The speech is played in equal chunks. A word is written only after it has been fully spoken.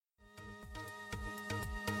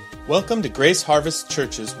Welcome to Grace Harvest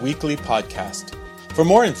Church's weekly podcast. For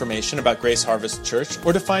more information about Grace Harvest Church,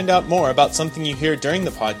 or to find out more about something you hear during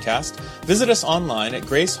the podcast, visit us online at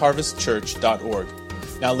graceharvestchurch.org.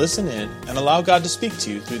 Now listen in and allow God to speak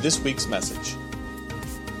to you through this week's message.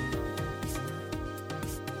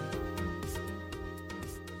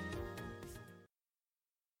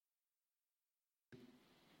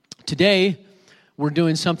 Today, we're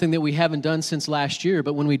doing something that we haven't done since last year,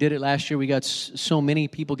 but when we did it last year, we got so many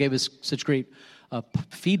people gave us such great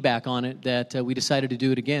feedback on it that we decided to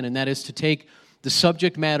do it again, and that is to take the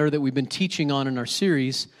subject matter that we've been teaching on in our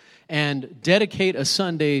series and dedicate a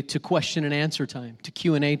Sunday to question and answer time, to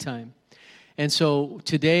Q&A time. And so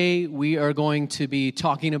today we are going to be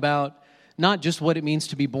talking about not just what it means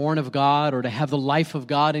to be born of God or to have the life of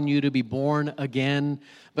God in you, to be born again,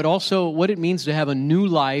 but also what it means to have a new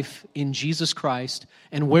life in Jesus Christ,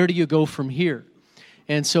 and where do you go from here?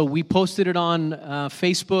 And so we posted it on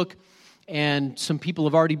Facebook, and some people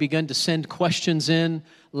have already begun to send questions in.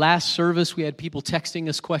 Last service, we had people texting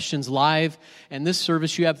us questions live, and this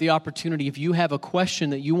service, you have the opportunity, if you have a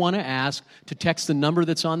question that you want to ask, to text the number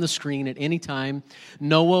that's on the screen at any time.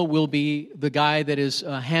 Noah will be the guy that is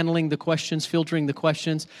handling the questions, filtering the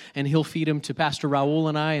questions, and he'll feed them to Pastor Raul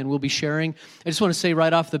and I, and we'll be sharing. I just want to say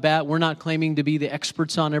right off the bat, we're not claiming to be the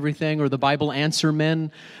experts on everything or the Bible answer men,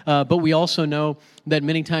 but we also know that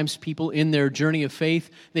many times people in their journey of faith,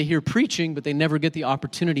 they hear preaching, but they never get the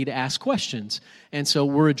opportunity to ask questions. And so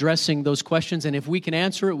we're addressing those questions, and if we can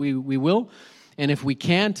answer it, we will. And if we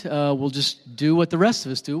can't, we'll just do what the rest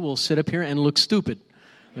of us do. We'll sit up here and look stupid,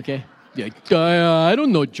 okay? Yeah, I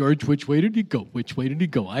don't know, George, which way did he go? Which way did he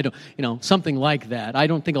go? I don't, something like that. I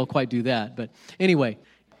don't think I'll quite do that. But anyway,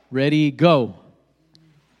 ready, go.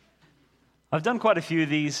 I've done quite a few of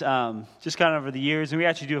these just kind of over the years, and we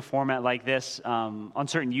actually do a format like this on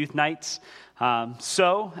certain youth nights.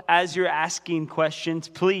 So as you're asking questions,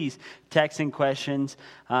 please text in questions.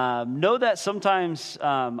 Know that sometimes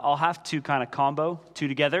I'll have to kind of combo two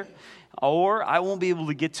together, or I won't be able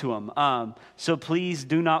to get to them. So please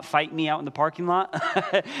do not fight me out in the parking lot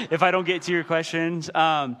if I don't get to your questions.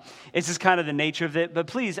 It's just kind of the nature of it, but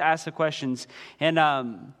please ask the questions. And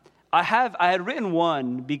I had written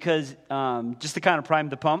one because just to kind of prime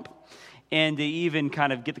the pump and to even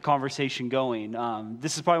kind of get the conversation going.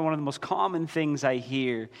 This is probably one of the most common things I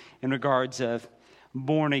hear in regards of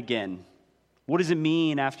born again. What does it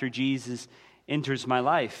mean after Jesus enters my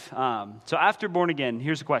life? So after born again,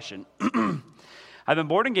 here's the question. I've been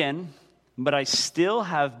born again, but I still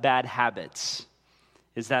have bad habits.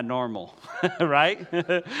 Is that normal? Right?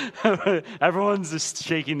 Everyone's just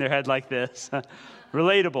shaking their head like this.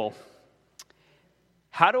 Relatable.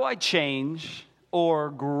 How do I change or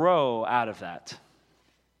grow out of that?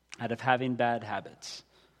 Out of having bad habits.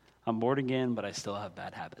 I'm born again, but I still have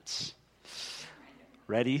bad habits.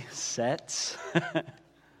 Ready, set.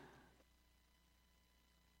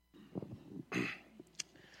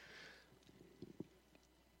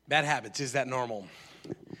 Bad habits, is that normal?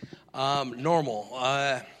 Normal.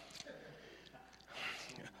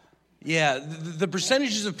 Yeah, the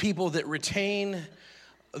percentages of people that retain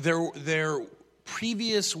their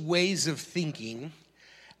previous ways of thinking,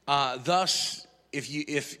 thus,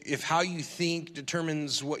 if how you think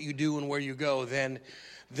determines what you do and where you go, then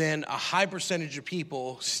a high percentage of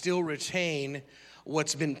people still retain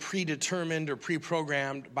what's been predetermined or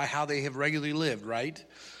pre-programmed by how they have regularly lived, right?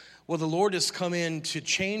 Well, the Lord has come in to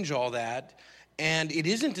change all that. And it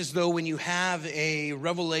isn't as though when you have a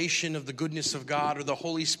revelation of the goodness of God or the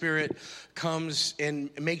Holy Spirit comes and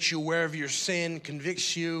makes you aware of your sin,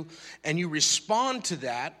 convicts you, and you respond to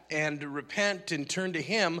that and repent and turn to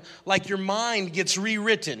Him, like your mind gets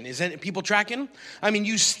rewritten. Is that people tracking? I mean,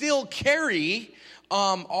 you still carry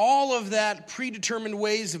all of that predetermined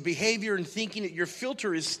ways of behavior and thinking. That your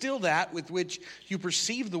filter is still that with which you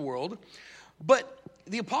perceive the world. But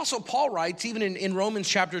the Apostle Paul writes, even in Romans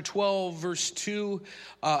chapter 12, verse 2,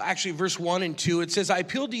 verse 1 and 2, it says, I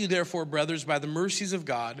appeal to you, therefore, brothers, by the mercies of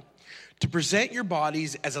God, to present your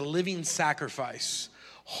bodies as a living sacrifice,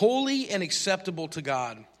 holy and acceptable to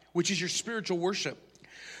God, which is your spiritual worship.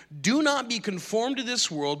 Do not be conformed to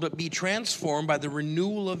this world, but be transformed by the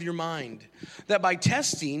renewal of your mind, that by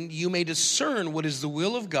testing you may discern what is the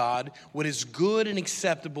will of God, what is good and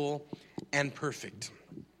acceptable and perfect.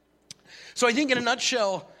 So I think in a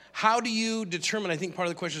nutshell, how do you determine, I think part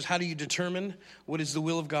of the question is, how do you determine what is the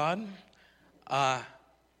will of God?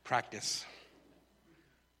 Practice.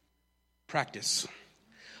 Practice.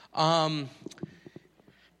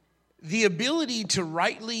 The ability to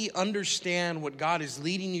rightly understand what God is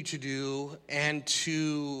leading you to do and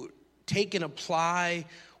to take and apply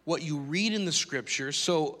what you read in the Scripture.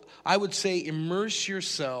 So I would say immerse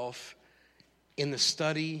yourself in the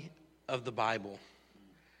study of the Bible.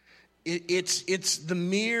 It's the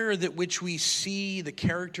mirror that which we see the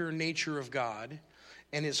character and nature of God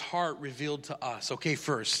and His heart revealed to us. Okay,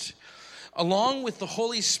 first, along with the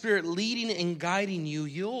Holy Spirit leading and guiding you,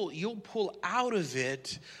 you'll pull out of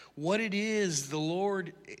it what it is the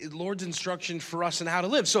Lord's instruction for us and how to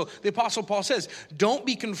live. So the Apostle Paul says, don't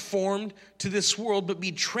be conformed to this world, but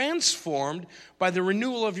be transformed by the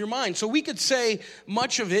renewal of your mind. So we could say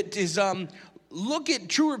much of it is look at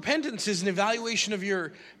true repentance as an evaluation of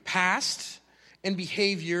your past and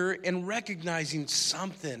behavior and recognizing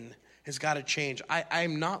something has got to change. I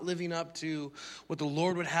am not living up to what the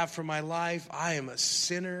Lord would have for my life. I am a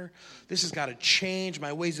sinner. This has got to change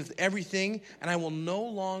my ways of everything, and I will no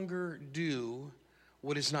longer do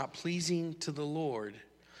what is not pleasing to the Lord.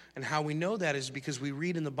 And how we know that is because we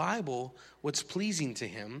read in the Bible what's pleasing to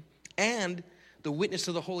Him and the witness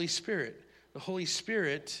of the Holy Spirit. The Holy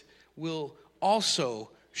Spirit will also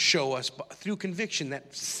show us through conviction,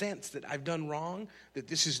 that sense that I've done wrong, that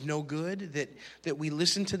this is no good, that we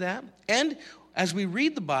listen to that. And as we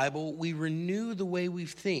read the Bible, we renew the way we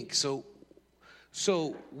think. So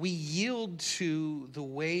we yield to the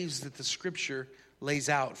ways that the Scripture lays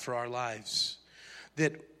out for our lives.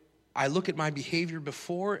 That I look at my behavior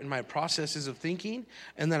before and my processes of thinking,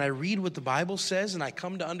 and then I read what the Bible says, and I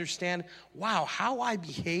come to understand, wow, how I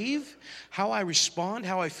behave, how I respond,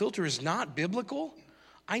 how I filter is not biblical.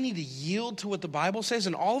 I need to yield to what the Bible says,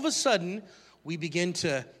 and all of a sudden, we begin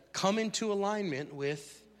to come into alignment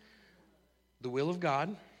with the will of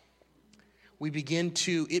God. It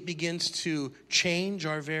begins to change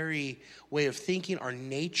our very way of thinking. Our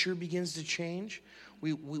nature begins to change.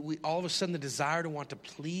 We all of a sudden the desire to want to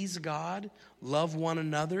please God, love one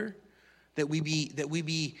another, that we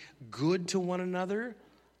be good to one another.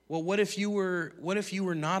 Well, what if you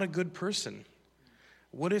were not a good person?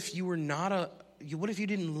 What if you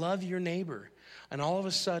didn't love your neighbor? And all of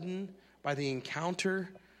a sudden, by the encounter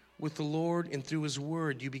with the Lord and through His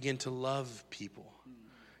Word, you begin to love people.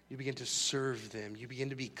 You begin to serve them. You begin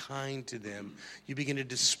to be kind to them. You begin to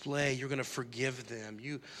display. You're going to forgive them.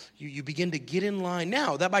 You begin to get in line.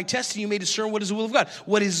 Now, that by testing you may discern what is the will of God.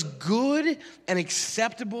 What is good and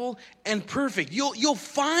acceptable and perfect. You'll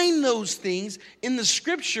find those things in the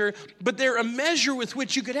Scripture, but they're a measure with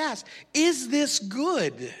which you could ask, is this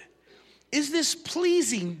good? Is this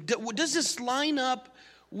pleasing? Does this line up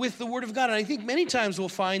with the Word of God? And I think many times we'll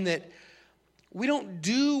find that we don't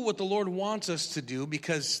do what the Lord wants us to do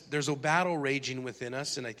because there's a battle raging within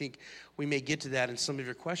us, and I think we may get to that in some of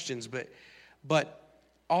your questions, but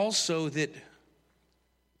also that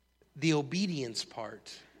the obedience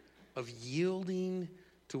part of yielding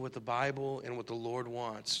to what the Bible and what the Lord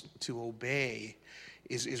wants to obey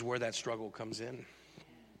is where that struggle comes in.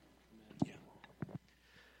 Yeah.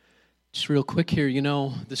 Just real quick here,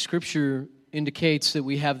 the Scripture indicates that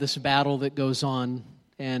we have this battle that goes on,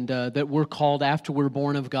 and that we're called after we're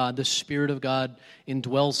born of God. The Spirit of God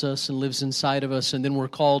indwells us and lives inside of us, and then we're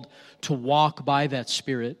called to walk by that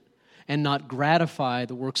Spirit and not gratify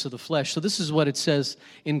the works of the flesh. So this is what it says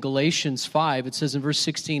in Galatians 5. It says in verse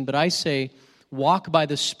 16, "But I say, walk by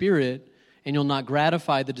the Spirit, and you'll not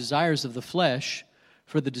gratify the desires of the flesh,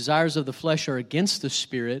 for the desires of the flesh are against the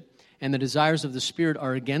Spirit, and the desires of the Spirit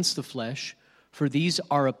are against the flesh, for these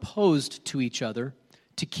are opposed to each other,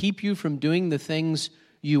 to keep you from doing the things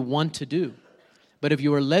you want to do. But if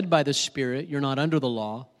you are led by the Spirit, you're not under the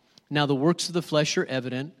law. Now the works of the flesh are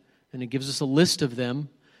evident," and it gives us a list of them.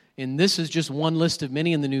 And this is just one list of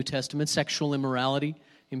many in the New Testament: sexual immorality,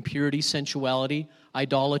 impurity, sensuality,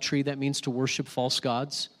 idolatry, that means to worship false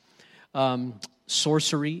gods,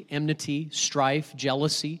 sorcery, enmity, strife,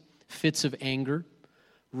 jealousy, fits of anger,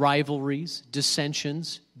 rivalries,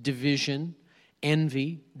 dissensions, division,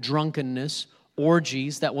 envy, drunkenness,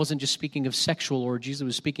 orgies. That wasn't just speaking of sexual orgies. It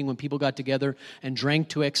was speaking when people got together and drank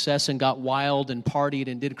to excess and got wild and partied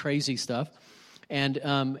and did crazy stuff. And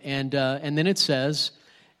then it says,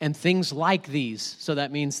 and things like these. So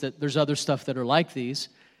that means that there's other stuff that are like these.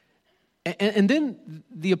 And then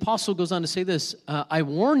the apostle goes on to say this, I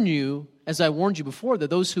warn you, as I warned you before, that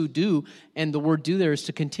those who do, and the word do there is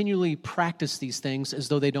to continually practice these things as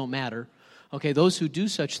though they don't matter. Okay, those who do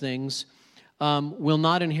such things will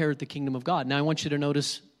not inherit the kingdom of God. Now I want you to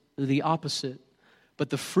notice the opposite.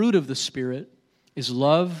 But the fruit of the Spirit is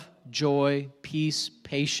love, joy, peace,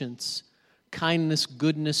 patience, kindness,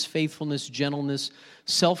 goodness, faithfulness, gentleness,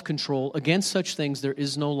 self-control. Against such things there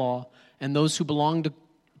is no law. And those who belong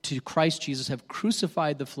to Christ Jesus have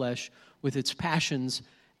crucified the flesh with its passions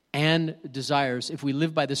and desires. If we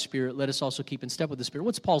live by the Spirit, let us also keep in step with the Spirit.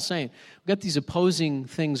 What's Paul saying? We've got these opposing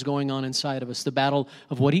things going on inside of us, the battle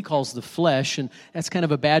of what he calls the flesh, and that's kind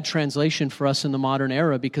of a bad translation for us in the modern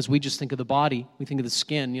era because we just think of the body, we think of the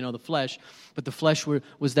skin, the flesh, but the flesh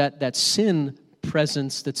was that sin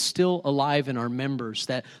presence that's still alive in our members,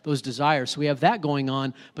 those desires. So we have that going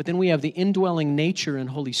on, but then we have the indwelling nature and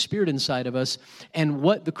Holy Spirit inside of us. And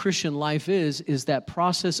what the Christian life is that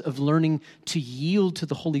process of learning to yield to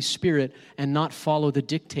the Holy Spirit and not follow the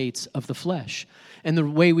dictates of the flesh. And the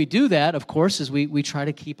way we do that, of course, is we try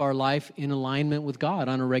to keep our life in alignment with God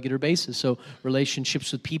on a regular basis. So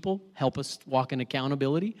relationships with people help us walk in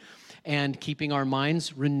accountability, and keeping our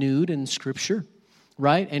minds renewed in Scripture,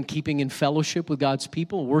 right? And keeping in fellowship with God's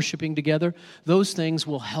people, worshiping together. Those things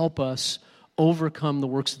will help us overcome the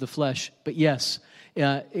works of the flesh. But yes,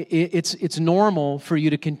 it's normal for you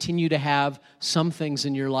to continue to have some things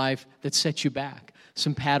in your life that set you back,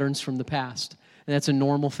 some patterns from the past. And that's a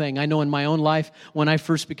normal thing. I know in my own life, when I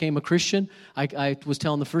first became a Christian, I was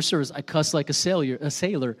telling the first service, I cussed like a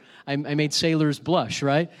sailor. I made sailors blush,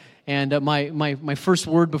 right? And my first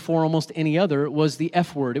word before almost any other was the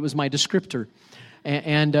F word. It was my descriptor.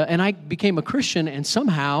 And I became a Christian, and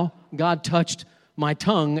somehow God touched my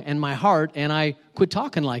tongue and my heart, and I quit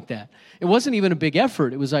talking like that. It wasn't even a big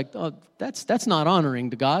effort. It was like, oh, that's not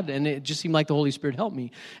honoring to God, and it just seemed like the Holy Spirit helped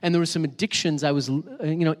me. And there were some addictions I was,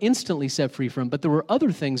 instantly set free from, but there were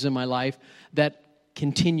other things in my life that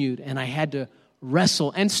continued, and I had to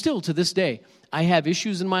wrestle. And still to this day, I have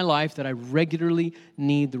issues in my life that I regularly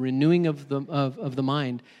need the renewing of the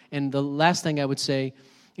mind. And the last thing I would say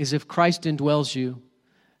is if Christ indwells you,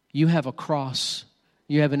 you have a cross,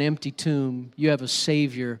 you have an empty tomb, you have a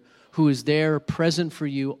Savior who is there present for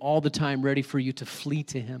you all the time, ready for you to flee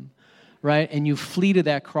to Him, right? And you flee to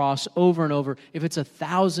that cross over and over. If it's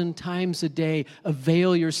 1,000 times a day,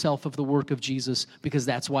 avail yourself of the work of Jesus, because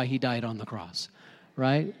that's why He died on the cross,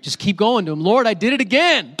 right? Just keep going to Him. Lord, I did it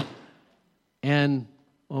again. And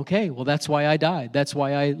okay, well, that's why I died. That's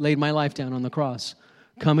why I laid my life down on the cross.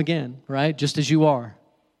 Come again, right? Just as you are.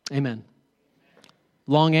 Amen.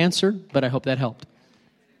 Long answer, but I hope that helped.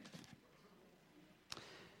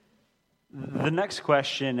 The next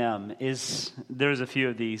question is, there's a few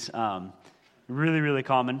of these, really, really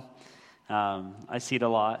common. I see it a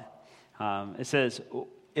lot. It says,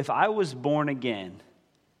 if I was born again,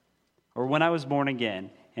 or when I was born again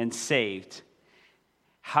and saved,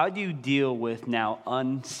 how do you deal with now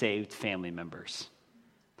unsaved family members?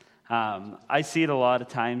 I see it a lot of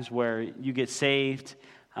times where you get saved,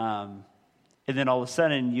 and then all of a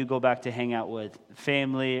sudden you go back to hang out with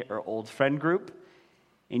family or old friend group,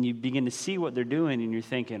 and you begin to see what they're doing, and you're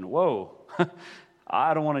thinking, whoa,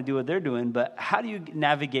 I don't want to do what they're doing, but how do you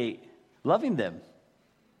navigate loving them,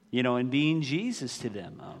 and being Jesus to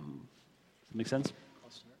them? Does that make sense?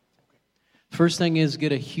 First thing is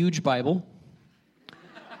get a huge Bible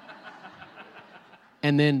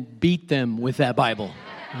and then beat them with that Bible.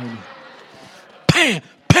 Bam,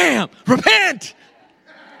 bam, repent!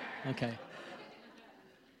 Okay.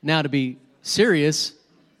 Now to be serious,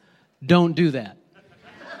 don't do that.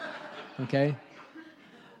 Okay?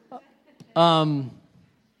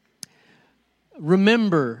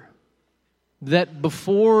 Remember that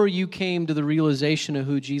before you came to the realization of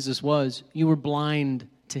who Jesus was, you were blind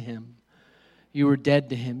to Him. You were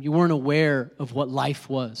dead to Him. You weren't aware of what life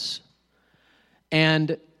was.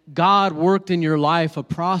 And God worked in your life a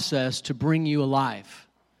process to bring you alive.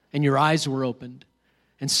 And your eyes were opened.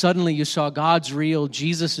 And suddenly you saw God's real,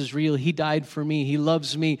 Jesus is real, He died for me, He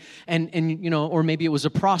loves me. And or maybe it was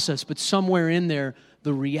a process, but somewhere in there,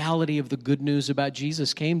 the reality of the good news about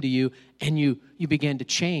Jesus came to you, and you began to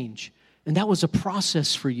change. And that was a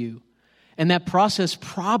process for you. And that process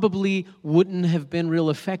probably wouldn't have been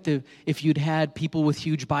real effective if you'd had people with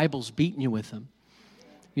huge Bibles beating you with them.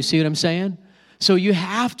 You see what I'm saying? So you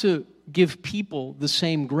have to give people the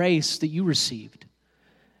same grace that you received.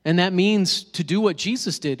 And that means to do what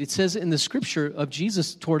Jesus did. It says in the scripture of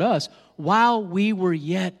Jesus toward us, while we were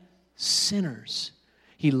yet sinners.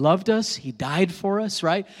 He loved us. He died for us,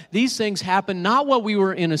 right? These things happened not while we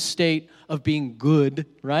were in a state of being good,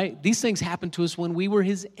 right? These things happened to us when we were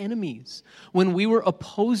His enemies. When we were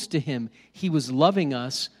opposed to Him, He was loving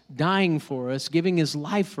us, dying for us, giving His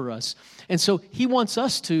life for us. And so He wants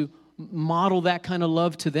us to model that kind of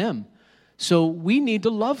love to them. So we need to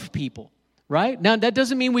love people. Right? Now, that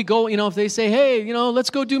doesn't mean we go, if they say, hey, let's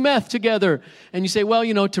go do meth together. And you say, well,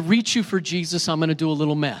 to reach you for Jesus, I'm going to do a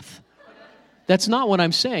little meth. That's not what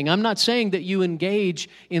I'm saying. I'm not saying that you engage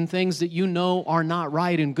in things that are not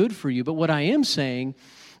right and good for you. But what I am saying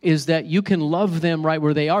is that you can love them right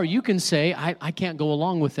where they are. You can say, I can't go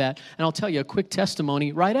along with that. And I'll tell you a quick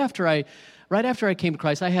testimony. Right after I came to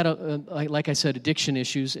Christ, I had, like I said, addiction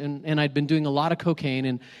issues, and I'd been doing a lot of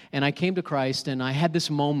cocaine, and I came to Christ, and I had this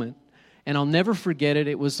moment, and I'll never forget it.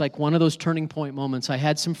 It was like one of those turning point moments. I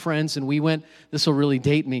had some friends, and we went, this will really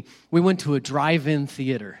date me, we went to a drive-in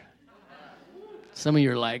theater. Some of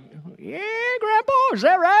you are like, yeah, Grandpa, is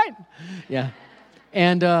that right? Yeah.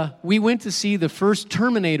 And we went to see the first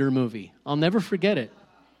Terminator movie. I'll never forget it.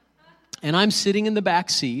 And I'm sitting in the back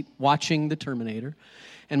seat watching the Terminator,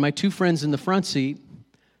 and my two friends in the front seat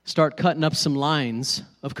start cutting up some lines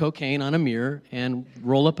of cocaine on a mirror and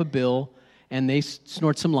roll up a bill, and they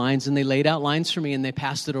snort some lines, and they laid out lines for me, and they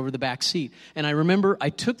passed it over the back seat. And I remember I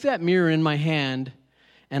took that mirror in my hand,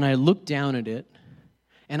 and I looked down at it,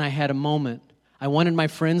 and I had a moment. I wanted my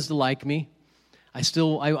friends to like me.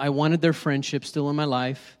 I wanted their friendship still in my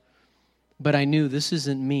life, but I knew this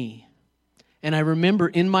isn't me. And I remember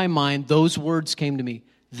in my mind, those words came to me.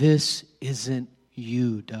 This isn't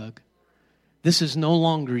you, Doug. This is no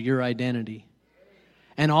longer your identity.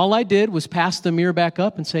 And all I did was pass the mirror back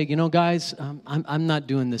up and say, guys, I'm not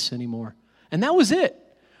doing this anymore. And that was it.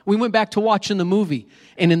 We went back to watching the movie.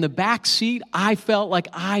 And in the back seat, I felt like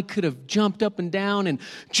I could have jumped up and down and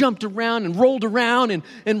jumped around and rolled around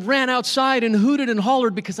and ran outside and hooted and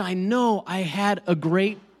hollered because I know I had a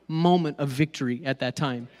great moment of victory at that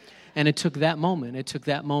time. And it took that moment. It took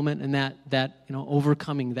that moment and that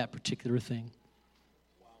overcoming that particular thing.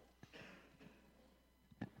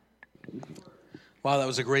 Wow, that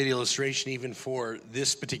was a great illustration even for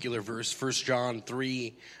this particular verse, 1 John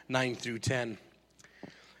 3, 9 through 10.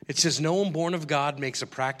 It says, no one born of God makes a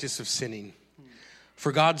practice of sinning,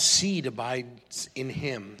 for God's seed abides in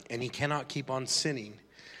him, and he cannot keep on sinning,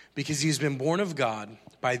 because he has been born of God.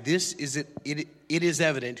 By this it is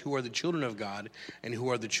evident who are the children of God and who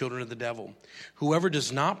are the children of the devil. Whoever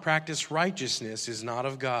does not practice righteousness is not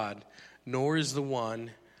of God, nor is the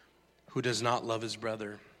one who does not love his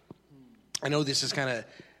brother. I know this is kind of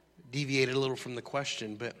deviated a little from the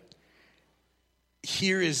question, but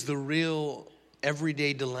here is the real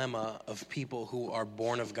everyday dilemma of people who are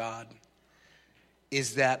born of God,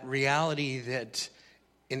 is that reality that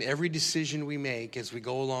in every decision we make as we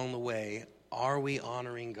go along the way, are we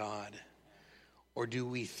honoring God? Or do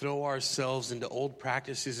we throw ourselves into old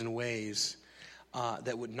practices and ways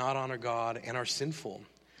that would not honor God and are sinful?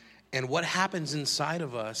 And what happens inside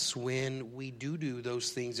of us when we do those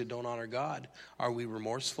things that don't honor God? Are we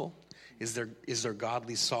remorseful? Is there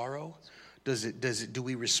godly sorrow? Do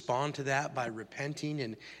we respond to that by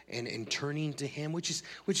repenting and turning to him? Which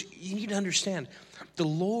you need to understand, the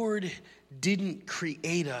Lord didn't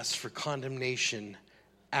create us for condemnation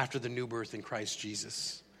after the new birth in Christ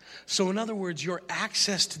Jesus. So in other words, your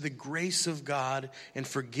access to the grace of God and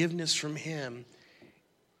forgiveness from him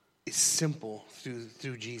is simple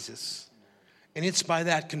through Jesus. And it's by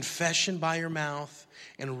that confession by your mouth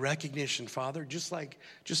and recognition, Father, just like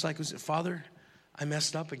was it, Father, I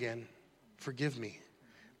messed up again. Forgive me,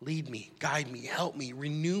 lead me, guide me, help me,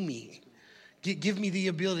 renew me. Give me the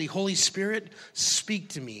ability. Holy Spirit, speak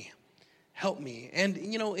to me, help me. And,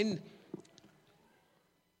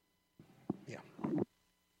 yeah.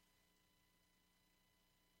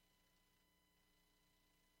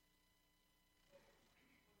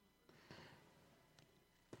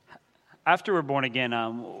 After we're born again,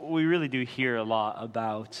 we really do hear a lot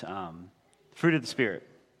about fruit of the Spirit.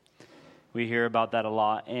 We hear about that a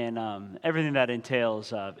lot, and everything that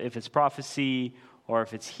entails, if it's prophecy or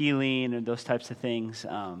if it's healing and those types of things,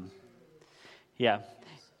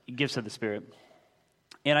 gifts of the Spirit.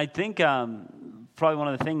 And I think probably one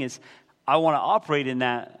of the things is I want to operate in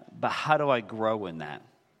that, but how do I grow in that?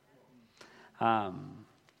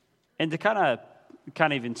 And to kind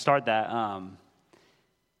of even start that,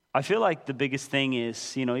 I feel like the biggest thing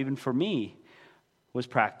is, even for me, was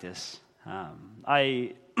practice.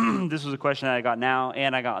 This was a question that I got now,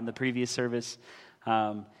 and I got in the previous service.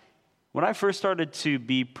 When I first started to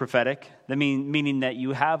be prophetic, meaning that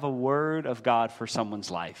you have a word of God for someone's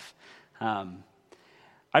life. I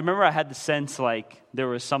remember I had the sense like there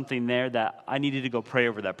was something there that I needed to go pray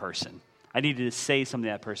over that person. I needed to say something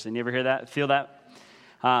to that person. You ever hear that? Feel that?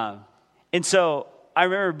 And so I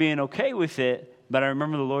remember being okay with it, but I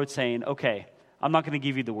remember the Lord saying, okay, I'm not going to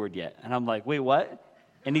give you the word yet. And I'm like, wait, what?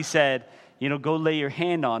 And he said, go lay your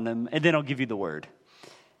hand on them, and then I'll give you the word.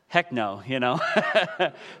 Heck no,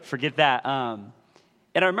 forget that. And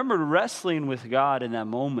I remember wrestling with God in that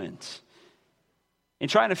moment and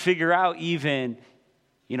trying to figure out even,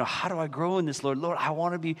 how do I grow in this, Lord? Lord, I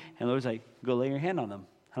want to be. And the Lord's like, go lay your hand on them.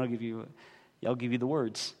 I'll give you the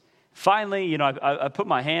words. Finally, I put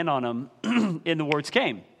my hand on him, and the words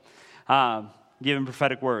came, giving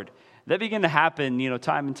prophetic word. That began to happen,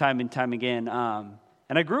 time and time again,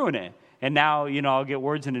 and I grew in it. And now, I'll get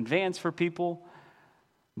words in advance for people.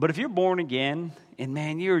 But if you're born again, and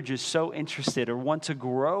man, you're just so interested or want to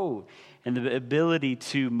grow in the ability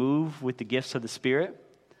to move with the gifts of the Spirit,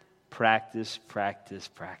 practice, practice,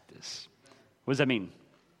 practice. What does that mean?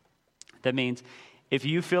 That means if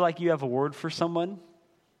you feel like you have a word for someone,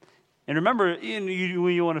 and remember,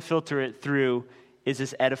 you want to filter it through, is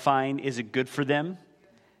this edifying? Is it good for them?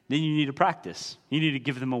 Then you need to practice. You need to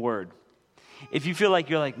give them a word. If you feel like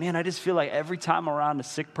you're like, man, I just feel like every time I'm around a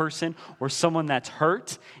sick person or someone that's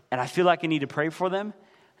hurt, and I feel like I need to pray for them,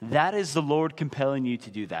 that is the Lord compelling you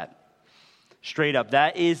to do that. Straight up.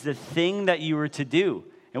 That is the thing that you were to do.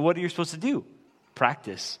 And what are you supposed to do?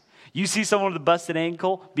 Practice. You see someone with a busted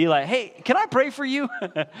ankle, be like, hey, can I pray for you?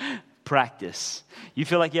 Practice. You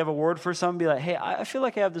feel like you have a word for someone, be like, hey, I feel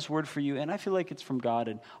like I have this word for you, and I feel like it's from God,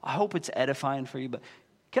 and I hope it's edifying for you, but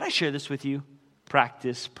can I share this with you?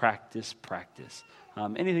 Practice, practice, practice.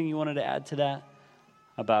 Anything you wanted to add to that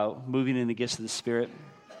about moving in the gifts of the Spirit?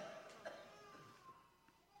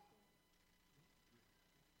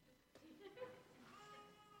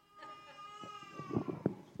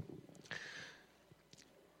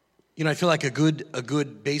 I feel like a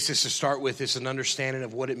good basis to start with is an understanding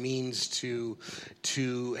of what it means to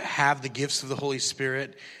have the gifts of the Holy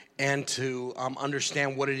Spirit and to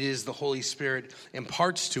understand what it is the Holy Spirit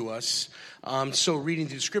imparts to us. So reading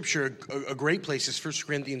through Scripture, a great place is 1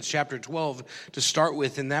 Corinthians chapter 12 to start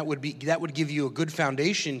with, and that would give you a good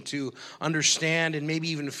foundation to understand and maybe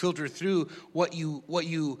even filter through what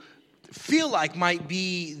you feel like might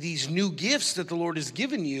be these new gifts that the Lord has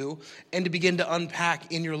given you, and to begin to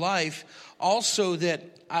unpack in your life. Also, that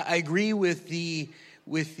I agree with the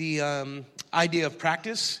idea of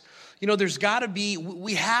practice.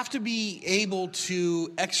 We have to be able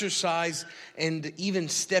to exercise and even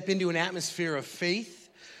step into an atmosphere of faith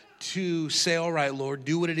to say, all right, Lord,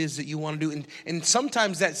 do what it is that you want to do. And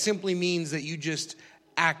sometimes that simply means that you just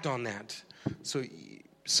act on that. So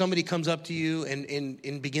somebody comes up to you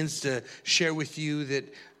and begins to share with you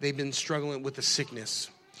that they've been struggling with a sickness.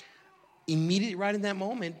 Immediately, right in that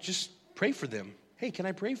moment, just pray for them. Hey, can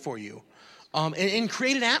I pray for you? And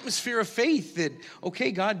create an atmosphere of faith that,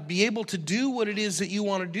 okay, God, be able to do what it is that you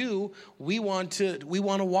want to do. We want to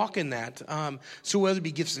walk in that. So whether it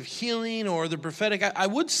be gifts of healing or the prophetic, I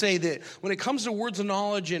would say that when it comes to words of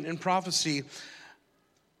knowledge and prophecy,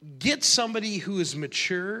 get somebody who is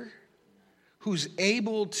mature, who's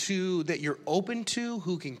able to, that you're open to,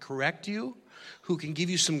 who can correct you, who can give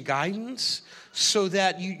you some guidance, so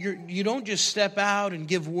that you don't just step out and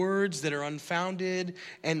give words that are unfounded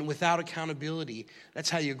and without accountability. That's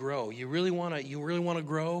how you grow. You really want to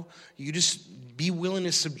grow. You just be willing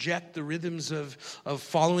to subject the rhythms of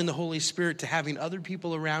following the Holy Spirit to having other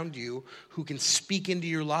people around you who can speak into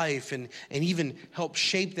your life and even help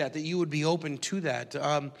shape that you would be open to that.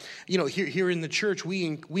 Here in the church,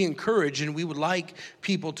 we encourage and we would like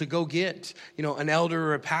people to go get, an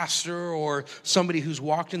elder or a pastor or somebody who's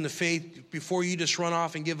walked in the faith before you just run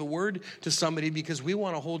off and give a word to somebody, because we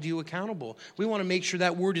want to hold you accountable. We want to make sure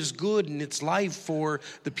that word is good and it's life for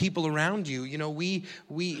the people around you.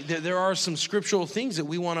 There are some scriptural things that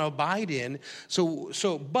we want to abide in.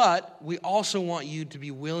 But we also want you to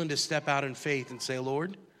be willing to step out in faith and say,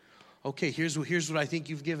 Lord, okay, here's what I think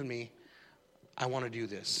you've given me. I want to do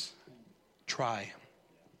this. Try.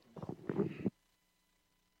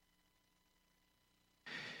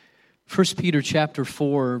 1 Peter chapter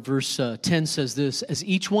 4, verse 10 says this, as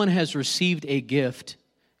each one has received a gift,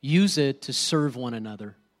 use it to serve one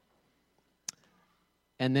another.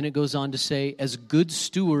 And then it goes on to say, as good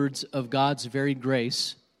stewards of God's varied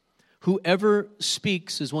grace, whoever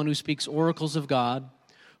speaks is one who speaks oracles of God,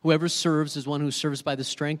 whoever serves is one who serves by the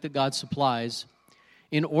strength that God supplies,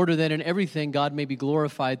 in order that in everything God may be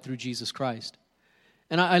glorified through Jesus Christ.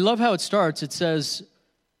 And I love how it starts. It says,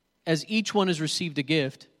 as each one has received a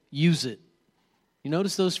gift, use it. You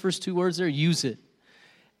notice those first two words there? Use it.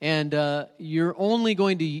 And you're only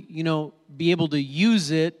going to, be able to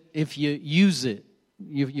use it if you use it.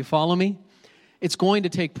 You follow me? It's going to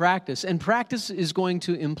take practice. And practice is going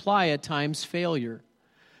to imply at times failure.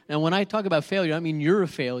 Now, when I talk about failure, I mean you're a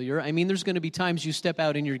failure. I mean there's going to be times you step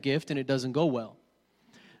out in your gift and it doesn't go well.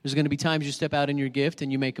 There's going to be times you step out in your gift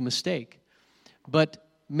and you make a mistake. But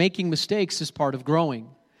making mistakes is part of growing.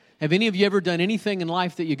 Have any of you ever done anything in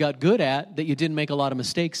life that you got good at that you didn't make a lot of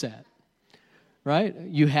mistakes at? Right?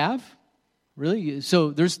 You have? Really?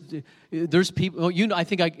 So there's people,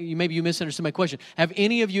 maybe you misunderstood my question. Have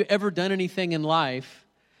any of you ever done anything in life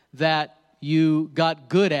that you got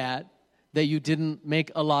good at that you didn't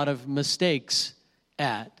make a lot of mistakes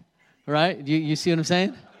at? Right? You see what I'm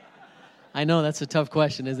saying? I know that's a tough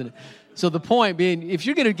question, isn't it? So the point being, if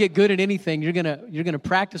you're going to get good at anything, you're going to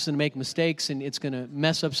practice and make mistakes, and it's going to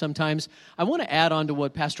mess up sometimes. I want to add on to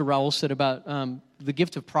what Pastor Raul said about the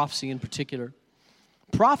gift of prophecy in particular.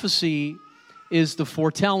 Prophecy is the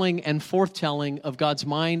foretelling and forthtelling of God's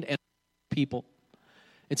mind and people.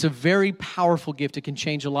 It's a very powerful gift. It can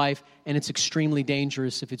change a life, and it's extremely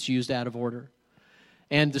dangerous if it's used out of order.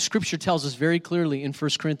 And the Scripture tells us very clearly in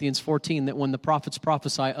 1 Corinthians 14 that when the prophets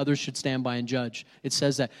prophesy, others should stand by and judge. It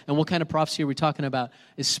says that. And what kind of prophecy are we talking about?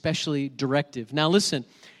 Especially directive. Now listen,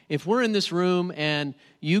 if we're in this room and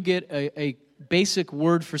you get a basic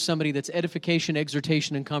word for somebody that's edification,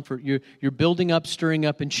 exhortation, and comfort, you're building up, stirring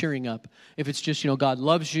up, and cheering up. If it's just, God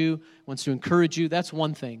loves you, wants to encourage you, that's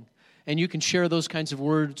one thing. And you can share those kinds of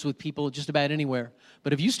words with people just about anywhere.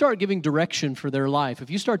 But if you start giving direction for their life, if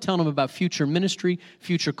you start telling them about future ministry,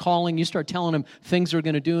 future calling, you start telling them things they're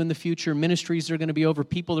going to do in the future, ministries they're going to be over,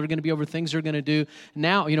 people they're going to be over, things they're going to do,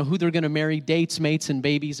 now, who they're going to marry, dates, mates, and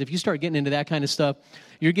babies. If you start getting into that kind of stuff,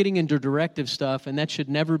 you're getting into directive stuff, and that should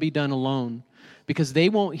never be done alone. Because they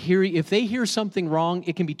won't hear, if they hear something wrong,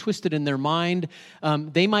 it can be twisted in their mind.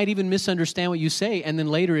 They might even misunderstand what you say, and then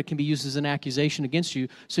later it can be used as an accusation against you.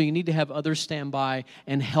 So you need to have others stand by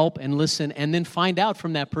and help and listen, and then find out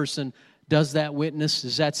from that person, does that witness,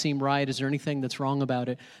 does that seem right? Is there anything that's wrong about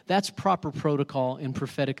it? That's proper protocol in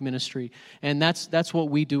prophetic ministry, and that's what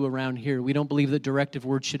we do around here. We don't believe that directive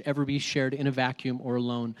words should ever be shared in a vacuum or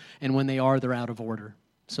alone, and when they are, they're out of order.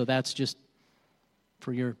 So that's just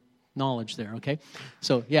for your knowledge there, okay?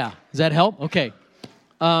 So, yeah. Does that help? Okay.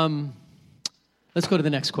 Let's go to the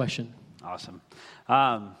next question. Awesome.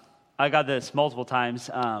 I got this multiple times.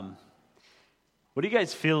 What do you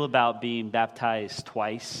guys feel about being baptized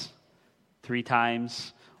twice, 3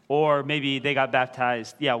 times? Or maybe they got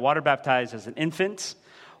baptized, water baptized as an infant,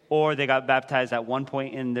 or they got baptized at one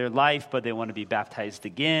point in their life, but they want to be baptized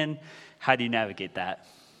again. How do you navigate that?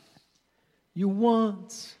 You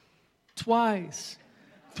once, twice,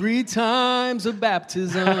 3 times of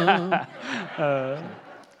baptism. I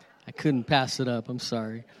couldn't pass it up. I'm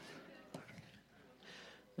sorry.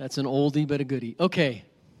 That's an oldie but a goodie. Okay.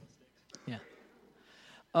 Yeah.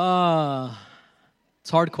 It's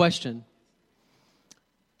a hard question.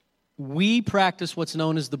 We practice what's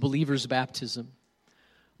known as the believer's baptism.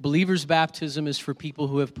 Believer's baptism is for people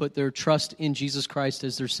who have put their trust in Jesus Christ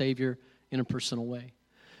as their Savior in a personal way.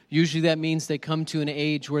 Usually that means they come to an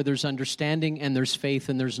age where there's understanding and there's faith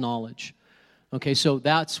and there's knowledge. Okay, so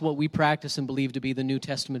that's what we practice and believe to be the New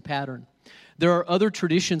Testament pattern. There are other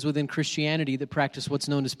traditions within Christianity that practice what's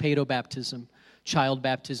known as paedobaptism, child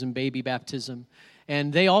baptism, baby baptism.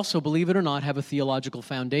 And they also, believe it or not, have a theological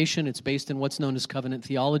foundation. It's based in what's known as covenant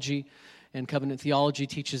theology. And covenant theology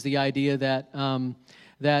teaches the idea that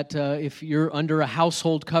if you're under a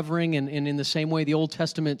household covering, and in the same way the Old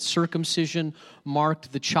Testament circumcision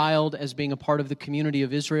marked the child as being a part of the community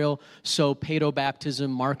of Israel, so paedobaptism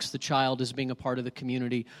marks the child as being a part of the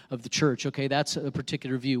community of the church. Okay, that's a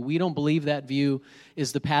particular view. We don't believe that view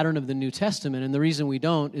is the pattern of the New Testament, and the reason we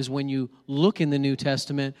don't is when you look in the New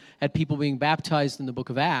Testament at people being baptized in the book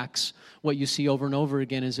of Acts, what you see over and over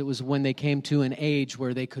again is it was when they came to an age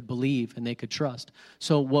where they could believe and they could trust.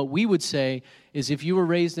 So what we would say is if you were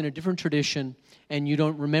raised in a different tradition and you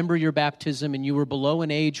don't remember your baptism and you were below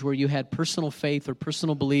an age where you had personal faith or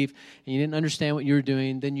personal belief and you didn't understand what you were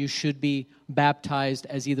doing, then you should be baptized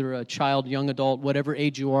as either a child, young adult, whatever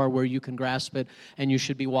age you are where you can grasp it, and you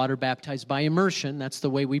should be water baptized by immersion. That's the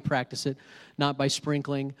way we practice it, not by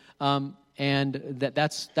sprinkling. And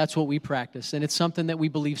that's what we practice. And it's something that we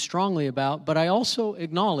believe strongly about. But I also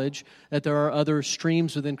acknowledge that there are other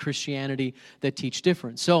streams within Christianity that teach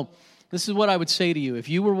different. So this is what I would say to you. If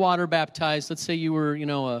you were water baptized, let's say you were,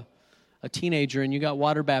 a teenager and you got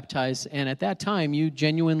water baptized, and at that time you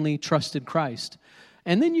genuinely trusted Christ.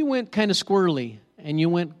 And then you went kind of squirrely, and you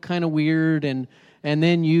went kind of weird, and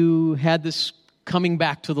then you had this coming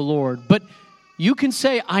back to the Lord. But you can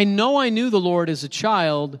say, I know I knew the Lord as a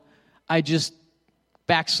child, I just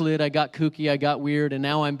backslid, I got kooky, I got weird, and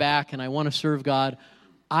now I'm back and I want to serve God.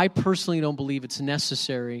 I personally don't believe it's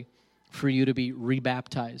necessary for you to be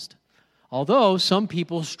rebaptized. Although some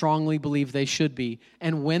people strongly believe they should be.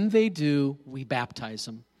 And when they do, we baptize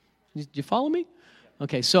them. Do you follow me?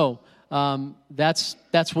 Okay, so that's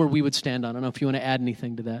where we would stand on. I don't know if you want to add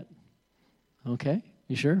anything to that. Okay,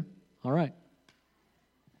 you sure? All right.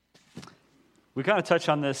 We kind of touched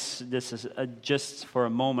on this is just for a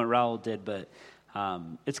moment, Raul did, but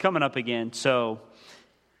it's coming up again. So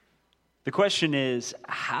The question is,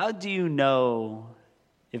 how do you know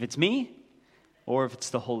if it's me or if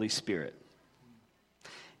it's the Holy Spirit?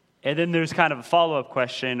 And then there's kind of a follow-up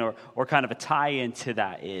question or kind of a tie-in to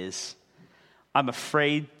that is, I'm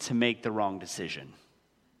afraid to make the wrong decision.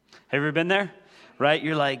 Have you ever been there? Right?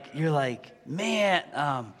 You're like, man,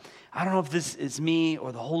 I don't know if this is me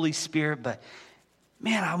or the Holy Spirit, but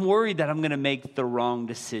man, I'm worried that I'm going to make the wrong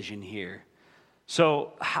decision here.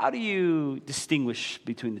 So how do you distinguish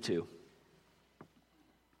between the two?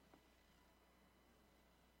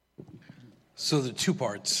 So the two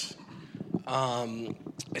parts. I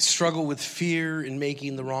struggle with fear in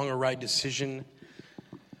making the wrong or right decision.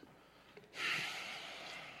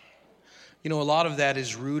 You know, a lot of that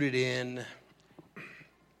is rooted in,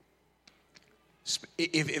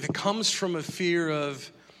 if it comes from a fear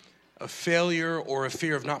of failure or a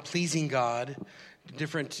fear of not pleasing God,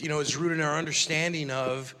 different, is rooted in our understanding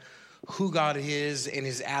of who God is and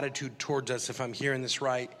his attitude towards us, if I'm hearing this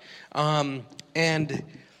right. And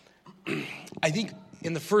I think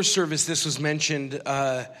in the first service this was mentioned,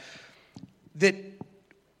 that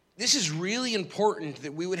this is really important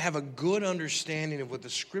that we would have a good understanding of what the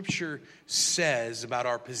Scripture says about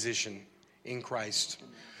our position in Christ.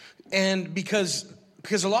 And because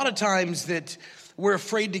a lot of times that we're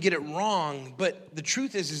afraid to get it wrong, but the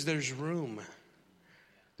truth is there's room.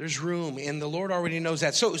 There's room, and the Lord already knows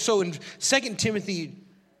that. So in 2 Timothy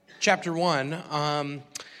chapter 1,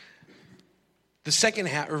 the second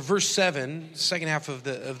half, or verse 7, second half of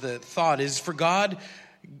the thought is, for God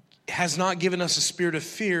has not given us a spirit of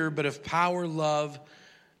fear, but of power, love,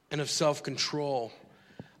 and of self-control.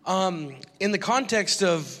 In the context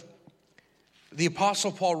of the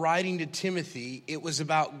Apostle Paul writing to Timothy, it was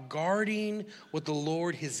about guarding what the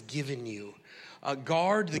Lord has given you.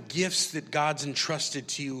 Guard the gifts that God's entrusted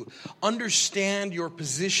to you. Understand your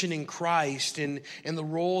position in Christ and the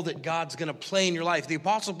role that God's going to play in your life. The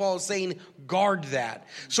Apostle Paul is saying, guard that.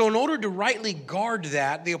 So in order to rightly guard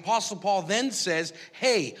that, the Apostle Paul then says,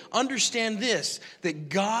 hey, understand this, that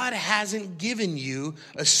God hasn't given you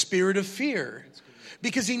a spirit of fear.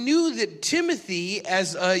 Because he knew that Timothy,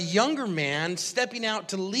 as a younger man stepping out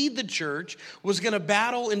to lead the church, was going to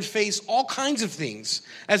battle and face all kinds of things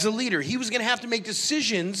as a leader. He was going to have to make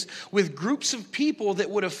decisions with groups of people that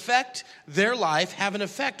would affect their life, have an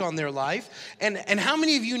effect on their life. And how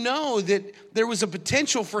many of you know that there was a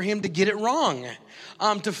potential for him to get it wrong?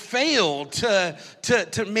 To fail,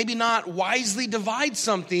 to maybe not wisely divide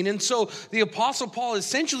something. And so the Apostle Paul is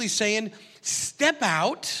essentially saying, step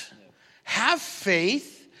out. Have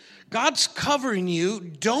faith. God's covering you.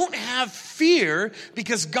 Don't have fear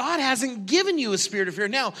because God hasn't given you a spirit of fear.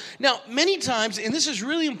 Now, many times, and this is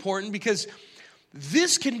really important because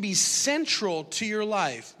this can be central to your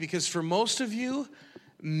life, because for most of you,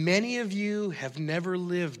 many of you have never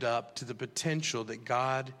lived up to the potential that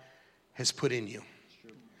God has put in you.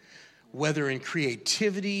 Whether in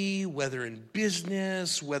creativity, whether in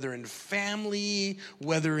business, whether in family,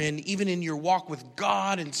 whether even in your walk with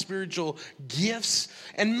God and spiritual gifts.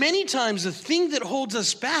 And many times the thing that holds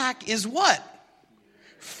us back is what?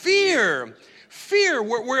 Fear. Fear.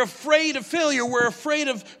 We're afraid of failure. We're afraid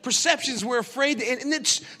of perceptions. We're afraid, and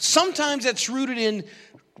sometimes that's rooted in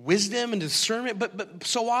wisdom and discernment, but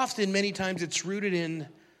so often, many times it's rooted in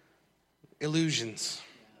illusions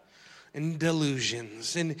and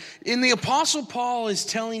delusions. And the Apostle Paul is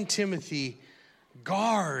telling Timothy,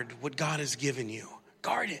 guard what God has given you.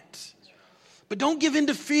 Guard it. But don't give in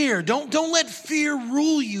to fear. Don't let fear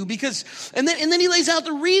rule you, because and then he lays out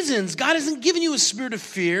the reasons. God hasn't given you a spirit of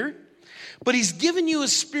fear, but he's given you a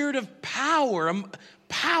spirit of power.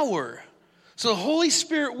 Power. So the Holy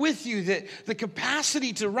Spirit with you, that the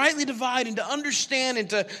capacity to rightly divide and to understand and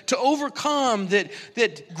to overcome,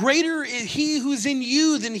 that greater is he who's in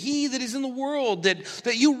you than he that is in the world,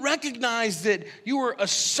 that you recognize that you are a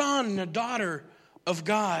son, a daughter of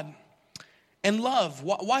God. And love.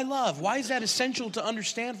 Why love? Why is that essential to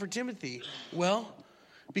understand for Timothy? Well,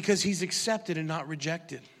 because he's accepted and not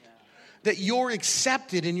rejected. That you're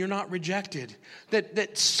accepted and you're not rejected.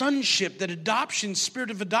 That sonship, that adoption,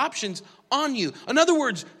 spirit of adoption's on you. In other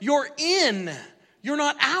words, you're in, you're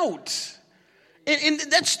not out. And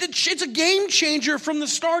it's a game changer from the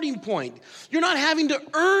starting point. You're not having to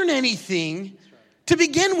earn anything to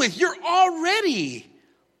begin with.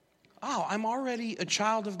 I'm already a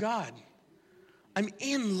child of God. I'm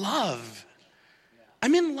in love.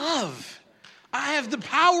 I'm in love. I have the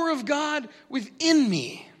power of God within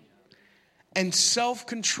me. And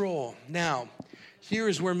self-control. Now, here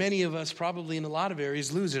is where many of us probably in a lot of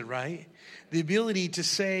areas lose it, right? The ability to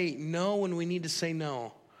say no when we need to say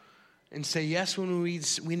no. and say yes when we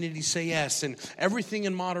need to say yes, and everything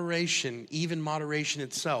in moderation, even moderation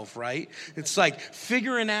itself, right? It's like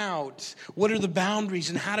figuring out what are the boundaries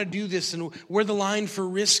and how to do this and where the line for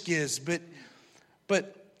risk is.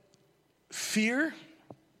 But fear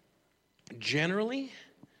generally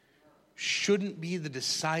shouldn't be the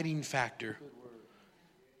deciding factor.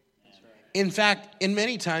 In fact, in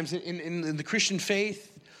many times in the Christian faith,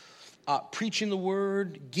 preaching the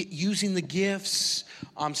word, using the gifts,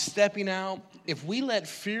 stepping out. If we let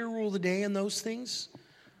fear rule the day in those things,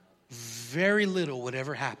 very little would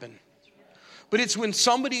ever happen. But it's when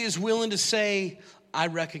somebody is willing to say, I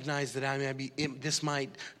recognize that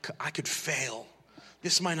I could fail.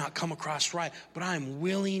 This might not come across right, but I'm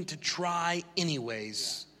willing to try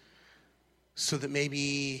anyways so that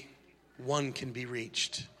maybe one can be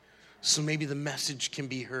reached. So maybe the message can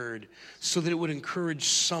be heard, so that it would encourage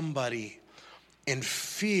somebody, and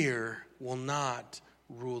fear will not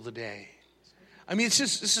rule the day. I mean, this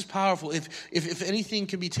is powerful. If anything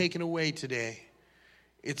can be taken away today,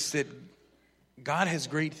 it's that God has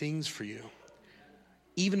great things for you.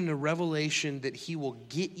 Even in a revelation that He will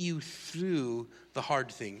get you through the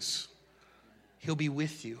hard things. He'll be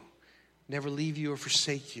with you, never leave you or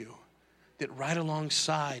forsake you. That right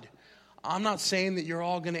alongside. I'm not saying that you're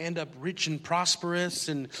all going to end up rich and prosperous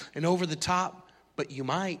and over the top, but you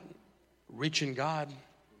might. Rich in God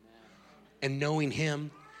and knowing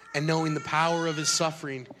Him and knowing the power of His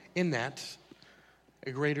suffering in that,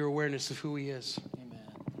 a greater awareness of who He is.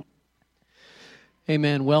 Amen.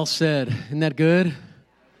 Amen. Well said. Isn't that good?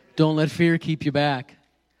 Don't let fear keep you back.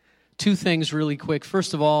 Two things really quick.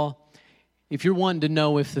 First of all, if you're wanting to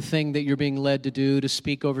know if the thing that you're being led to do, to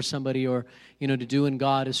speak over somebody or, to do in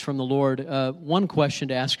God is from the Lord, one question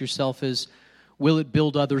to ask yourself is, will it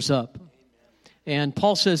build others up? And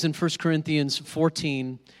Paul says in 1 Corinthians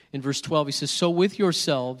 14, in verse 12, he says, so with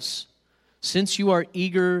yourselves, since you are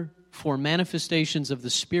eager for manifestations of the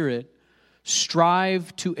Spirit,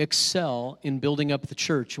 strive to excel in building up the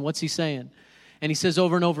church. And what's he saying? And he says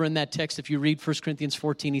over and over in that text, if you read 1 Corinthians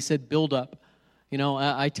 14, he said, build up.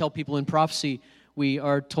 I tell people in prophecy, we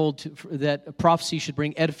are told that prophecy should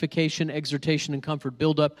bring edification, exhortation, and comfort.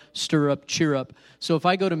 Build up, stir up, cheer up. So if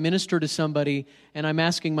I go to minister to somebody and I'm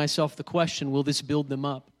asking myself the question, will this build them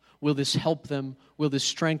up? Will this help them? Will this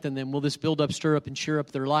strengthen them? Will this build up, stir up, and cheer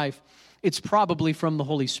up their life? It's probably from the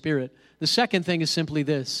Holy Spirit. The second thing is simply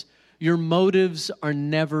this. Your motives are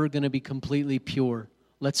never going to be completely pure.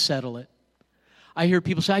 Let's settle it. I hear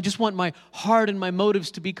people say, I just want my heart and my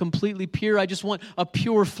motives to be completely pure. I just want a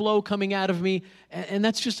pure flow coming out of me. And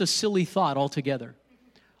that's just a silly thought altogether.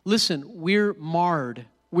 Listen, we're marred.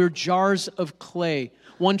 We're jars of clay.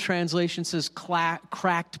 One translation says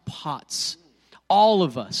cracked pots. All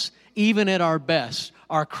of us, even at our best,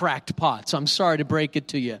 are cracked pots. I'm sorry to break it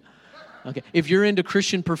to you. Okay, if you're into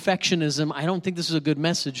Christian perfectionism, I don't think this is a good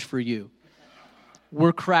message for you.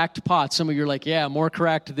 We're cracked pots. Some of you are like, yeah, more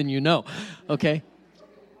cracked than you know. Okay?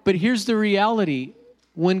 But here's the reality.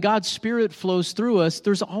 When God's Spirit flows through us,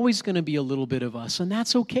 there's always going to be a little bit of us, and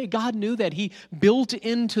that's okay. God knew that. He built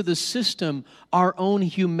into the system our own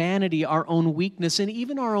humanity, our own weakness, and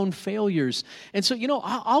even our own failures. And so,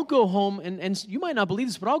 I'll go home, and you might not believe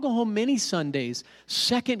this, but I'll go home many Sundays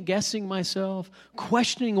second-guessing myself,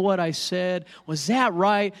 questioning what I said. Was that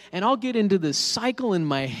right? And I'll get into this cycle in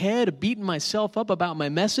my head, beating myself up about my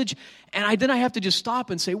message, and then I have to just stop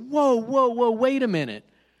and say, whoa, wait a minute.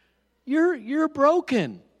 You're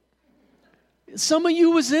broken. Some of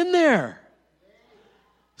you was in there.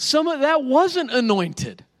 Some of that wasn't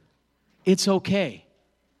anointed. It's okay.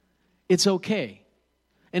 It's okay.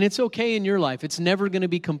 And it's okay in your life. It's never going to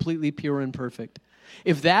be completely pure and perfect.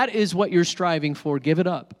 If that is what you're striving for, give it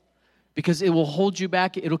up. Because it will hold you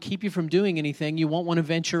back. It'll keep you from doing anything. You won't want to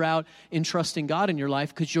venture out in trusting God in your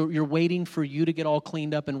life because you're waiting for you to get all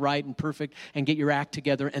cleaned up and right and perfect and get your act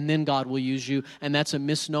together, and then God will use you. And that's a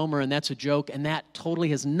misnomer, and that's a joke, and that totally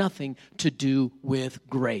has nothing to do with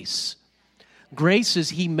grace. Grace is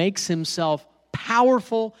He makes Himself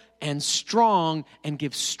powerful and strong and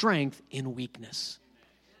gives strength in weakness.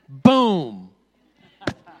 Boom.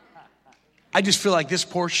 I just feel like this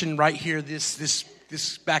portion right here, this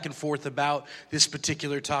back and forth about this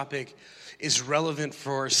particular topic is relevant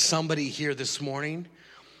for somebody here this morning,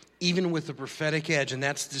 even with the prophetic edge. And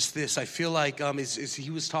that's just this. I feel like as he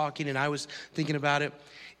was talking and I was thinking about it,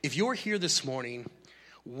 if you're here this morning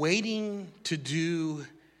waiting to do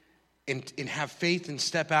and have faith and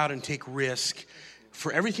step out and take risk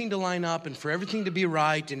for everything to line up and for everything to be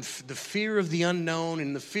right, and the fear of the unknown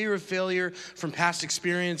and the fear of failure from past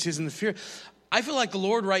experiences and the fear, I feel like the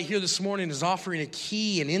Lord right here this morning is offering a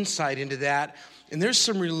key and insight into that. And there's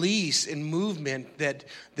some release and movement that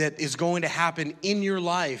is going to happen in your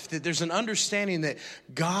life. That there's an understanding that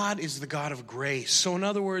God is the God of grace. So in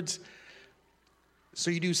other words,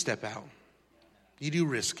 so you do step out. You do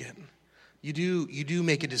risk it. You do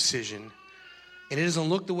make a decision. And it doesn't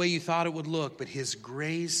look the way you thought it would look, but His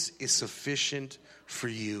grace is sufficient for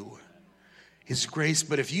you. His grace.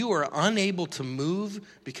 But if you are unable to move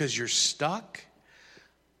because you're stuck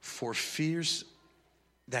for fears,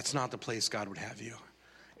 that's not the place God would have you.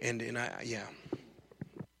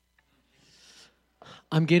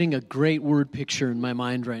 I'm getting a great word picture in my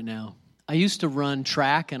mind right now. I used to run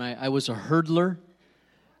track, and I was a hurdler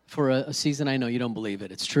for a season. I know you don't believe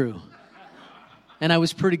it. It's true. And I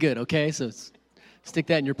was pretty good, okay? So stick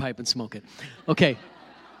that in your pipe and smoke it. Okay.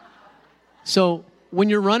 So when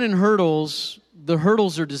you're running hurdles, the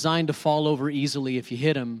hurdles are designed to fall over easily if you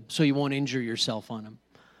hit them, so you won't injure yourself on them.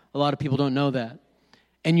 A lot of people don't know that.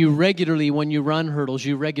 And when you run hurdles,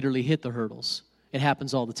 you regularly hit the hurdles. It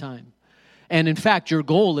happens all the time. And in fact, your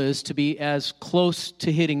goal is to be as close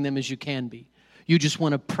to hitting them as you can be. You just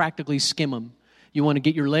want to practically skim them. You want to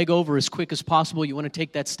get your leg over as quick as possible. You want to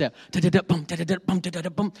take that step. And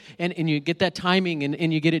you get that timing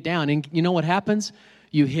and you get it down. And you know what happens?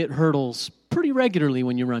 You hit hurdles pretty regularly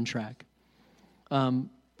when you run track. Can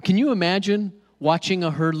you imagine watching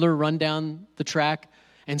a hurdler run down the track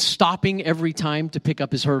and stopping every time to pick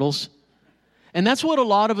up his hurdles? And that's what a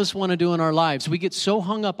lot of us want to do in our lives. We get so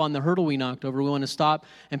hung up on the hurdle we knocked over, we want to stop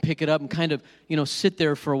and pick it up and kind of, sit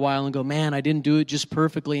there for a while and go, man, I didn't do it just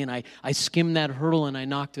perfectly, and I skimmed that hurdle and I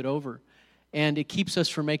knocked it over. And it keeps us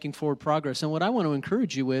from making forward progress. And what I want to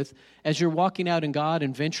encourage you with, as you're walking out in God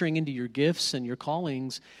and venturing into your gifts and your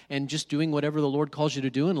callings and just doing whatever the Lord calls you to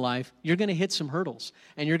do in life, you're going to hit some hurdles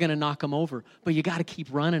and you're going to knock them over. But you got to keep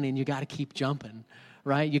running and you got to keep jumping.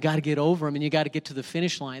 Right? You got to get over them and you got to get to the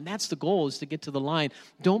finish line. That's the goal, is to get to the line.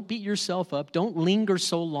 Don't beat yourself up. Don't linger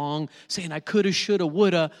so long saying I coulda, shoulda,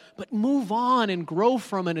 woulda, but move on and grow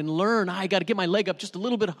from it and learn. I got to get my leg up just a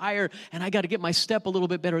little bit higher and I got to get my step a little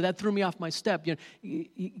bit better. That threw me off my step. You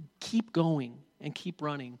keep going and keep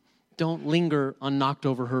running. Don't linger on knocked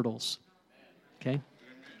over hurdles. Okay?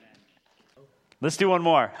 Let's do one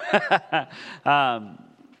more.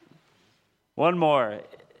 One more.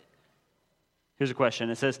 Here's a question.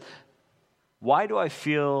 It says, why do I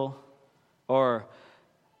feel, or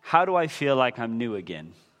how do I feel like I'm new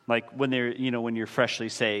again? Like when when you're freshly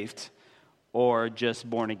saved or just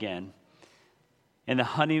born again.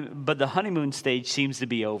 But the honeymoon stage seems to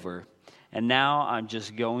be over. And now I'm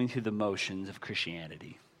just going through the motions of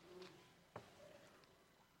Christianity.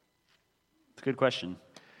 It's a good question.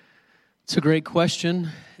 It's a great question.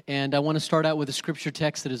 And I want to start out with a scripture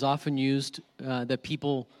text that is often used, that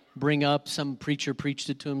people bring up. Some preacher preached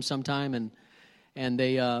it to them sometime, and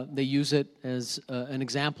they use it as an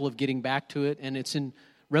example of getting back to it. And it's in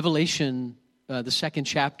Revelation, the 2nd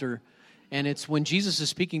chapter, and it's when Jesus is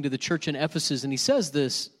speaking to the church in Ephesus, and He says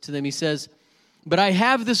this to them. He says, "But I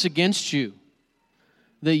have this against you,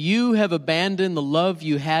 that you have abandoned the love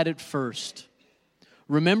you had at first.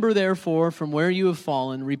 Remember, therefore, from where you have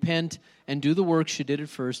fallen, repent and do the works you did at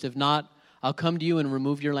first. If not, I'll come to you and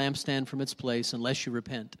remove your lampstand from its place unless you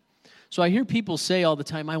repent." So I hear people say all the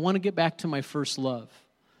time, I want to get back to my first love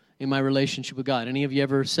in my relationship with God. Any of you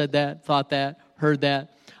ever said that, thought that, heard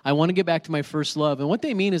that? I want to get back to my first love. And what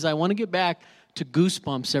they mean is I want to get back to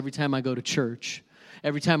goosebumps every time I go to church.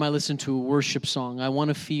 Every time I listen to a worship song, I want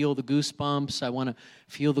to feel the goosebumps. I want to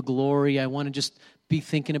feel the glory. I want to just be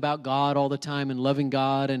thinking about God all the time and loving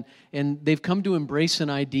God. And they've come to embrace an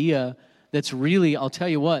idea that's really, I'll tell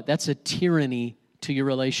you what, that's a tyranny to your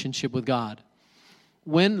relationship with God.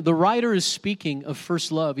 When the writer is speaking of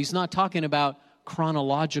first love, he's not talking about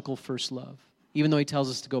chronological first love, even though he tells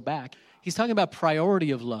us to go back. He's talking about priority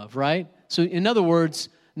of love, right? So in other words,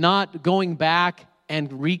 not going back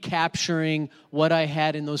and recapturing what I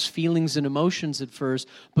had in those feelings and emotions at first,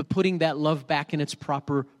 but putting that love back in its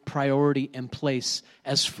proper priority and place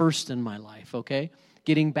as first in my life, okay?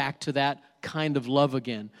 Getting back to that kind of love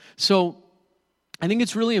again. So I think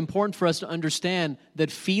it's really important for us to understand that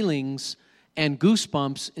feelings and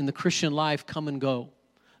goosebumps in the Christian life come and go.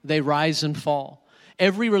 They rise and fall.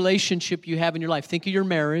 Every relationship you have in your life, think of your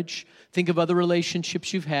marriage, think of other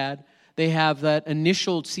relationships you've had, They have that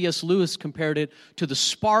initial, C.S. Lewis compared it to the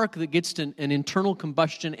spark that gets an internal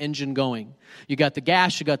combustion engine going. You got the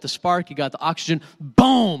gas, you got the spark, you got the oxygen,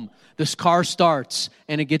 boom! This car starts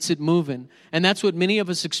and it gets it moving. And that's what many of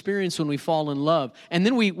us experience when we fall in love. And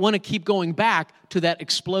then we want to keep going back to that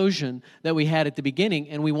explosion that we had at the beginning,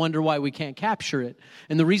 and we wonder why we can't capture it.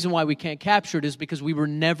 And the reason why we can't capture it is because we were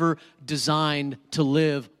never designed to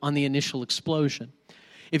live on the initial explosion.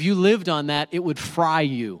 If you lived on that, it would fry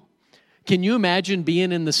you. Can you imagine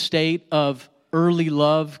being in the state of early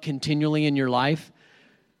love continually in your life?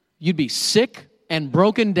 You'd be sick and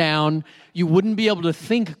broken down. You wouldn't be able to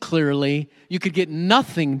think clearly. You could get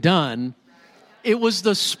nothing done. It was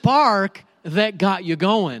the spark that got you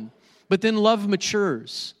going. But then love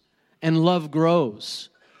matures and love grows.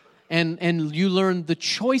 And you learn the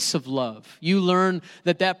choice of love. You learn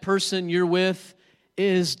that that person you're with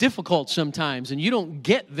is difficult sometimes, and you don't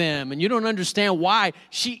get them, and you don't understand why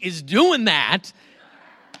she is doing that.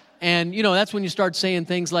 And, you know, that's when you start saying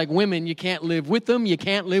things like, women, you can't live with them, you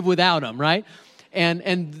can't live without them, right? And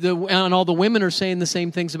all the women are saying the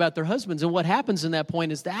same things about their husbands. And what happens in that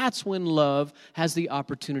point is that's when love has the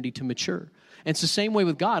opportunity to mature. And it's the same way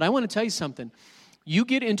with God. I want to tell you something. You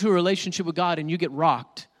get into a relationship with God and you get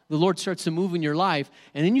rocked. The Lord starts to move in your life,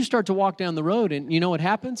 and then you start to walk down the road, and you know what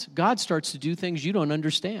happens? God starts to do things you don't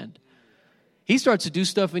understand. He starts to do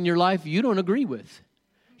stuff in your life you don't agree with.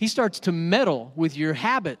 He starts to meddle with your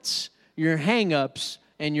habits, your hang-ups,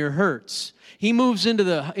 and your hurts. He moves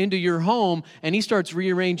into your home, and he starts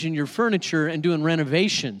rearranging your furniture and doing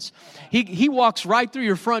renovations. He walks right through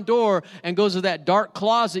your front door and goes to that dark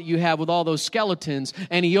closet you have with all those skeletons,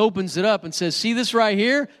 and he opens it up and says, see this right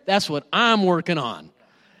here? That's what I'm working on.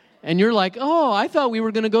 And you're like, oh, I thought we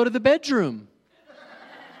were going to go to the bedroom.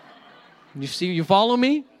 You follow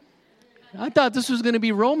me? I thought this was going to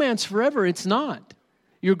be romance forever. It's not.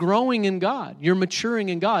 You're growing in God. You're maturing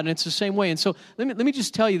in God, and it's the same way. And so let me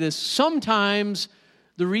just tell you this. Sometimes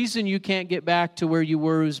the reason you can't get back to where you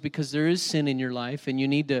were is because there is sin in your life, and you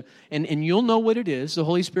need to, and you'll know what it is. The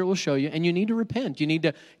Holy Spirit will show you, and you need to repent. You need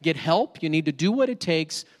to get help. You need to do what it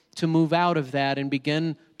takes to move out of that and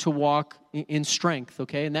begin to walk in strength,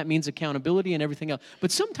 okay? And that means accountability and everything else.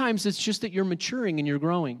 But sometimes it's just that you're maturing and you're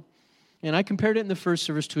growing. And I compared it in the first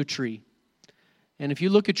service to a tree. And if you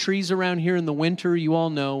look at trees around here in the winter, you all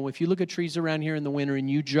know, if you look at trees around here in the winter and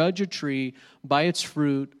you judge a tree by its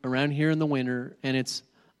fruit around here in the winter and its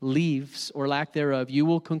leaves or lack thereof, you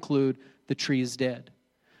will conclude the tree is dead.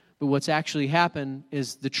 But what's actually happened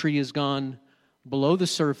is the tree has gone below the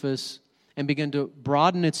surface and begun to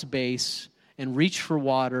broaden its base and reach for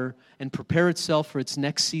water and prepare itself for its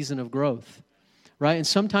next season of growth, right? And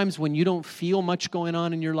sometimes when you don't feel much going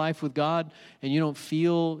on in your life with God and you don't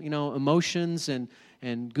feel, emotions and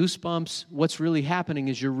goosebumps, what's really happening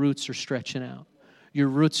is your roots are stretching out. Your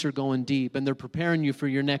roots are going deep, and they're preparing you for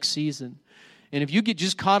your next season. And if you get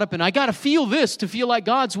just caught up in, I got to feel this to feel like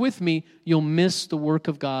God's with me, you'll miss the work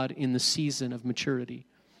of God in the season of maturity.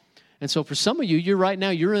 And so for some of you,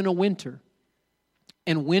 you're in a winter.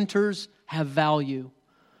 And winters have value.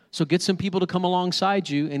 So get some people to come alongside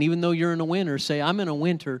you, and even though you're in a winter, say, I'm in a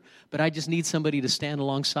winter, but I just need somebody to stand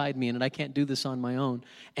alongside me, and I can't do this on my own.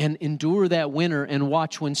 And endure that winter and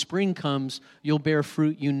watch when spring comes, you'll bear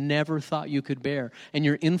fruit you never thought you could bear. And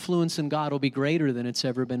your influence in God will be greater than it's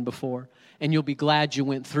ever been before. And you'll be glad you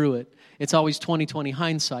went through it. It's always 20/20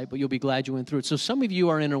 hindsight, but you'll be glad you went through it. So some of you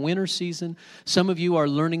are in a winter season. Some of you are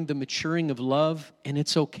learning the maturing of love, and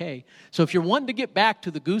it's okay. So if you're wanting to get back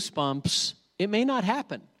to the goosebumps, it may not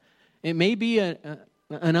happen. It may be an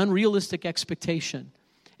unrealistic expectation.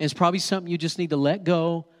 And it's probably something you just need to let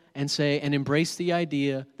go and say and embrace the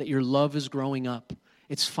idea that your love is growing up.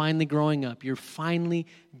 It's finally growing up. You're finally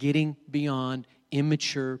getting beyond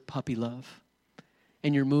immature puppy love.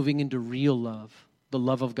 And you're moving into real love, the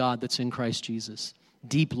love of God that's in Christ Jesus.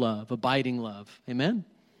 Deep love, abiding love. Amen?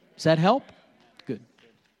 Does that help?